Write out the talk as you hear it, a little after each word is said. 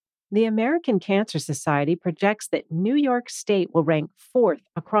The American Cancer Society projects that New York State will rank fourth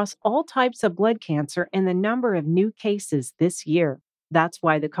across all types of blood cancer in the number of new cases this year. That's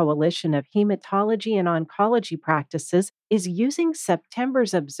why the Coalition of Hematology and Oncology-Practices is using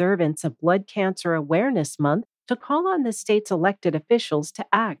September's observance of Blood Cancer Awareness Month to call on the state's elected officials to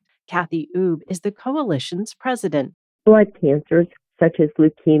act. Kathy Oubre is the coalition's president. Blood cancers such as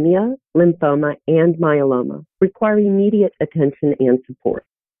leukemia, lymphoma, and myeloma require immediate attention and support.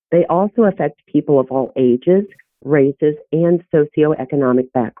 They also affect people of all ages, races, and socioeconomic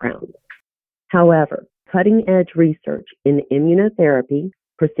backgrounds. However, cutting-edge research in immunotherapy,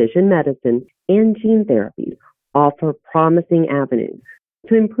 precision medicine, and gene therapies offer promising avenues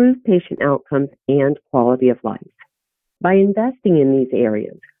to improve patient outcomes and quality of life. By investing in these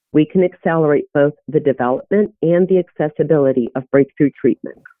areas, we can accelerate both the development and the accessibility of breakthrough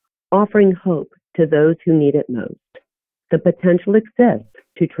treatments, offering hope to those who need it most. The potential exists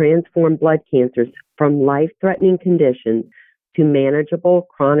to transform blood cancers from life-threatening conditions to manageable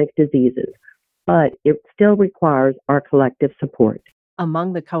chronic diseases, but it still requires our collective support.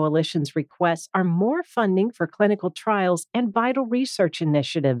 Among the coalition's requests are more funding for clinical trials and vital research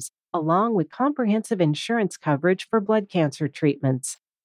initiatives, along with comprehensive insurance coverage for blood cancer treatments.